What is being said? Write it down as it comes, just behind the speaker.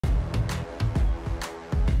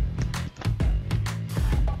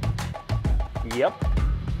Yep,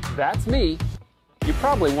 that's me. You're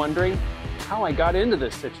probably wondering how I got into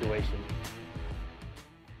this situation.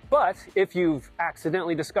 But if you've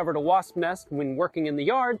accidentally discovered a wasp nest when working in the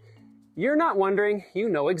yard, you're not wondering, you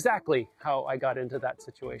know exactly how I got into that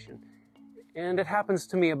situation. And it happens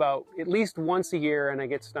to me about at least once a year, and I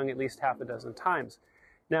get stung at least half a dozen times.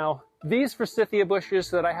 Now, these forsythia bushes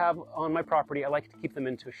that I have on my property, I like to keep them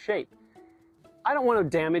into shape. I don't want to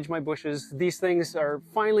damage my bushes. These things are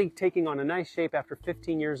finally taking on a nice shape after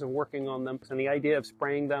 15 years of working on them. And the idea of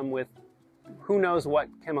spraying them with who knows what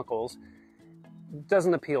chemicals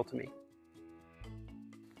doesn't appeal to me.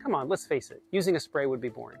 Come on, let's face it, using a spray would be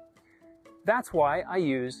boring. That's why I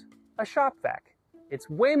use a shop vac. It's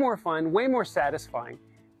way more fun, way more satisfying.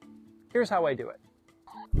 Here's how I do it.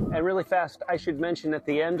 And really fast, I should mention at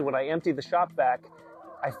the end when I empty the shop vac,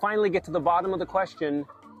 I finally get to the bottom of the question,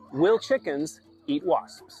 will chickens eat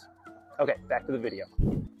wasps? Okay, back to the video.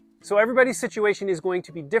 So everybody's situation is going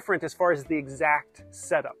to be different as far as the exact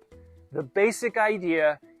setup. The basic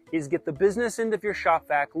idea is get the business end of your shop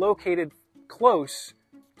vac located close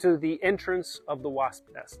to the entrance of the wasp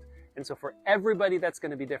nest. And so for everybody, that's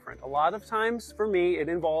going to be different. A lot of times for me, it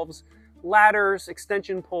involves ladders,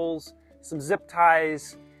 extension poles, some zip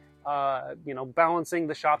ties, balancing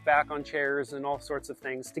the shop vac on chairs and all sorts of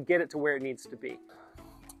things to get it to where it needs to be.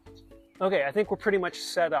 Okay, I think we're pretty much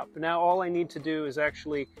set up. Now all I need to do is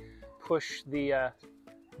actually push the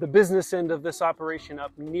business end of this operation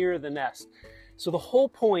up near the nest. So the whole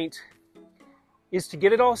point is to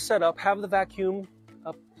get it all set up, have the vacuum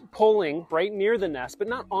pulling right near the nest, but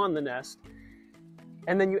not on the nest.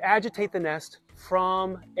 And then you agitate the nest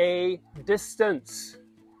from a distance.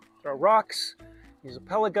 Throw rocks, use a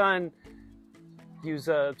pellet gun, use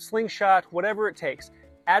a slingshot, whatever it takes.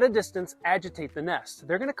 At a distance, agitate the nest.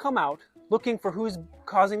 They're going to come out looking for who's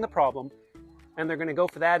causing the problem, and they're going to go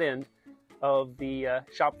for that end of the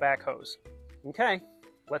shop vac hose. Okay,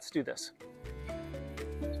 let's do this.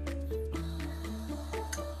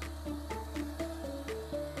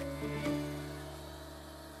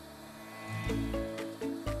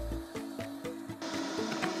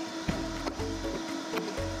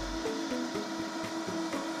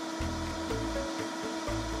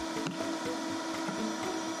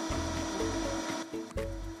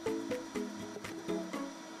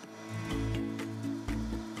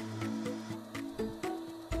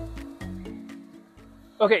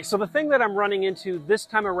 Okay, so the thing that I'm running into this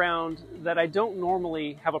time around that I don't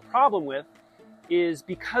normally have a problem with is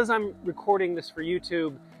because I'm recording this for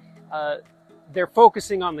YouTube, they're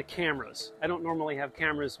focusing on the cameras. I don't normally have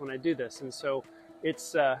cameras when I do this, and so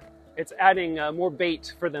it's adding more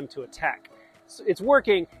bait for them to attack. So it's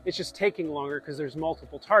working, it's just taking longer because there's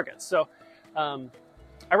multiple targets. So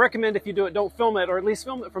I recommend if you do it, don't film it, or at least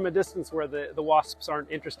film it from a distance where the wasps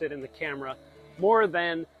aren't interested in the camera more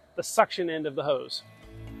than the suction end of the hose.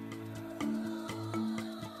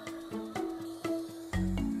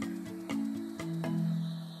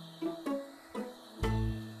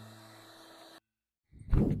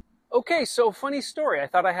 Okay, so funny story. I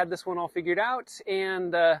thought I had this one all figured out,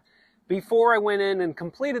 and before I went in and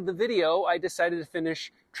completed the video, I decided to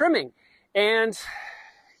finish trimming. And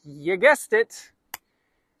you guessed it,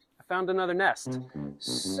 I found another nest.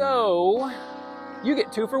 So you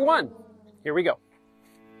get 2 for 1. Here we go.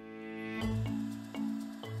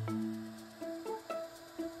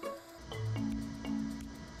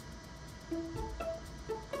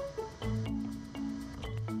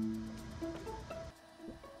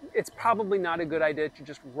 It's probably not a good idea to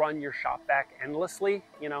just run your shop vac endlessly,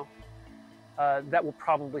 that will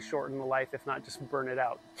probably shorten the life, if not just burn it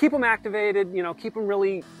out. Keep them activated, keep them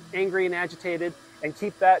really angry and agitated, and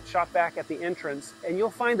keep that shop vac at the entrance, and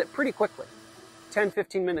you'll find that pretty quickly,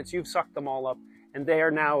 10-15 minutes, you've sucked them all up, and they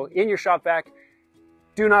are now in your shop vac.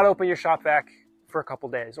 Do not open your shop vac for a couple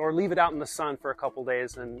days, or leave it out in the sun for a couple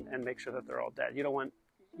days and make sure that they're all dead. You don't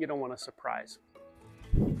want a surprise.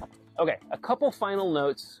 Okay, a couple final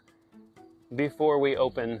notes before we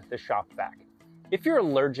open the shop vac. If you're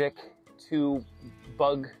allergic to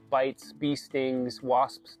bug bites, bee stings,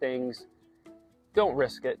 wasp stings, don't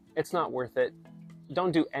risk it. It's not worth it.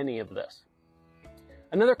 Don't do any of this.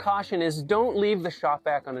 Another caution is don't leave the shop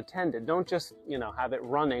vac unattended. Don't just, have it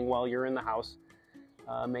running while you're in the house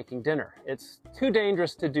making dinner. It's too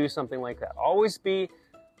dangerous to do something like that. Always be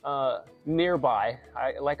nearby,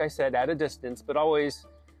 like I said, at a distance, but always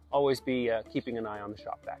be keeping an eye on the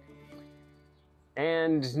shop vac.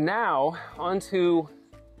 And now, onto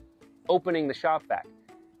opening the shop vac.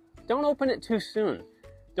 Don't open it too soon.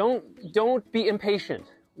 Don't be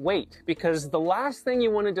impatient. Wait, because the last thing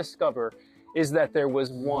you want to discover is that there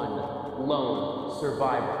was one lone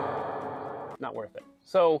survivor. not worth it.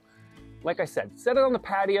 So, like I said, set it on the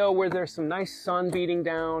patio where there's some nice sun beating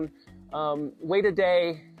down. Wait a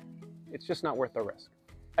day. It's just not worth the risk.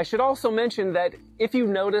 I should also mention that if you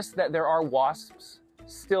notice that there are wasps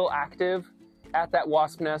still active at that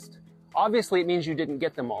wasp nest, obviously it means you didn't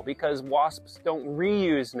get them all, because wasps don't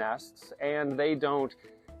reuse nests and they don't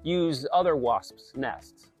use other wasps'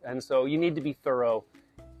 nests. And so you need to be thorough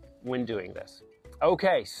when doing this.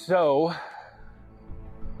 Okay, so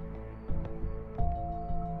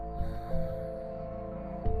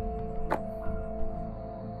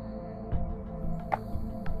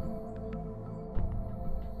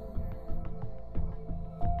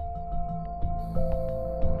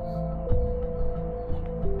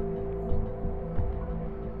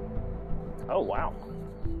oh, wow.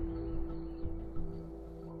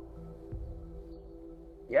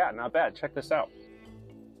 Yeah, not bad. Check this out.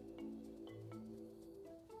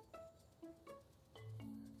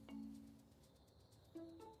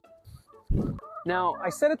 Now, I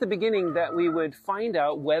said at the beginning that we would find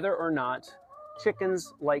out whether or not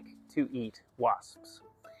chickens like to eat wasps.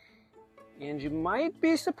 And you might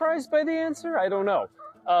be surprised by the answer. I don't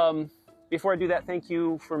know. Before I do that, thank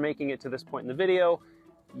you for making it to this point in the video.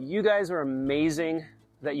 You guys are amazing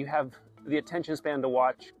that you have the attention span to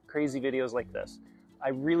watch crazy videos like this. I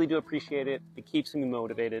really do appreciate it. It keeps me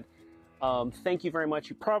motivated. Thank you very much.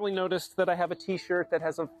 You probably noticed that I have a t-shirt that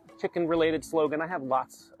has a chicken-related slogan. I have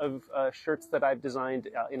lots of shirts that I've designed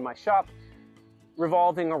in my shop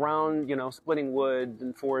revolving around, you know, splitting wood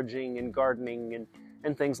and foraging and gardening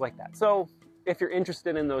and things like that. So if you're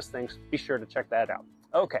interested in those things, be sure to check that out.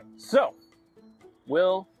 Okay, so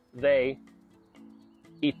will they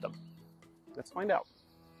eat them? Let's find out.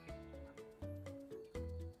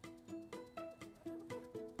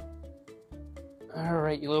 All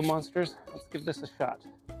right, you little monsters, let's give this a shot.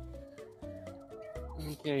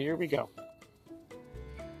 Okay, here we go.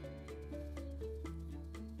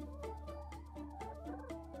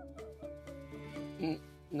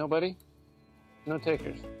 Nobody? No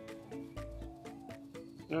takers?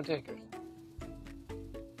 No takers.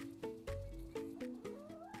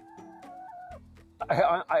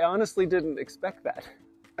 I honestly didn't expect that.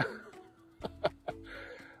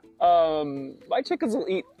 My chickens will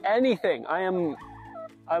eat anything. I'm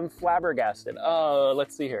flabbergasted.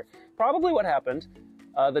 Let's see here. Probably what happened,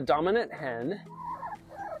 the dominant hen,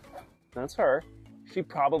 that's her, she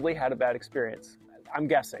probably had a bad experience, I'm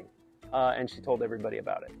guessing, and she told everybody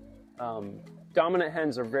about it. Dominant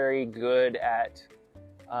hens are very good at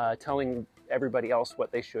telling everybody else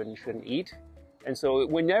what they should and shouldn't eat. And so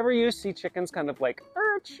whenever you see chickens kind of like,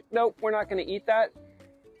 nope, we're not going to eat that,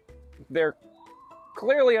 they're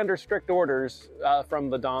clearly under strict orders from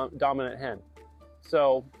the dominant hen.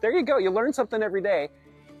 So there you go. You learn something every day.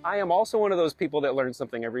 I am also one of those people that learn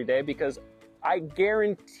something every day, because I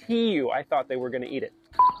guarantee you I thought they were going to eat it.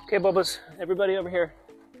 Okay, Bubba's, everybody over here.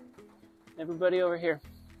 Everybody over here.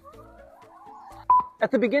 At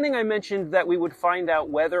the beginning, I mentioned that we would find out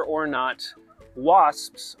whether or not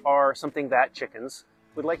wasps are something that chickens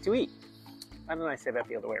would like to eat. Why don't I say that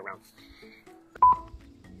the other way around?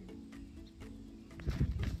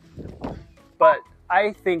 But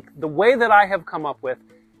I think the way that I have come up with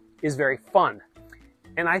is very fun.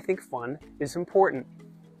 And I think fun is important.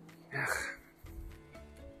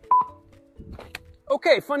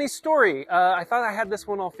 Okay, funny story. I thought I had this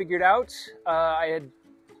one all figured out. I had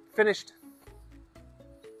finished.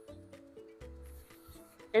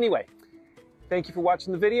 Anyway, thank you for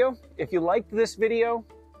watching the video. If you liked this video,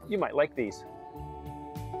 you might like these.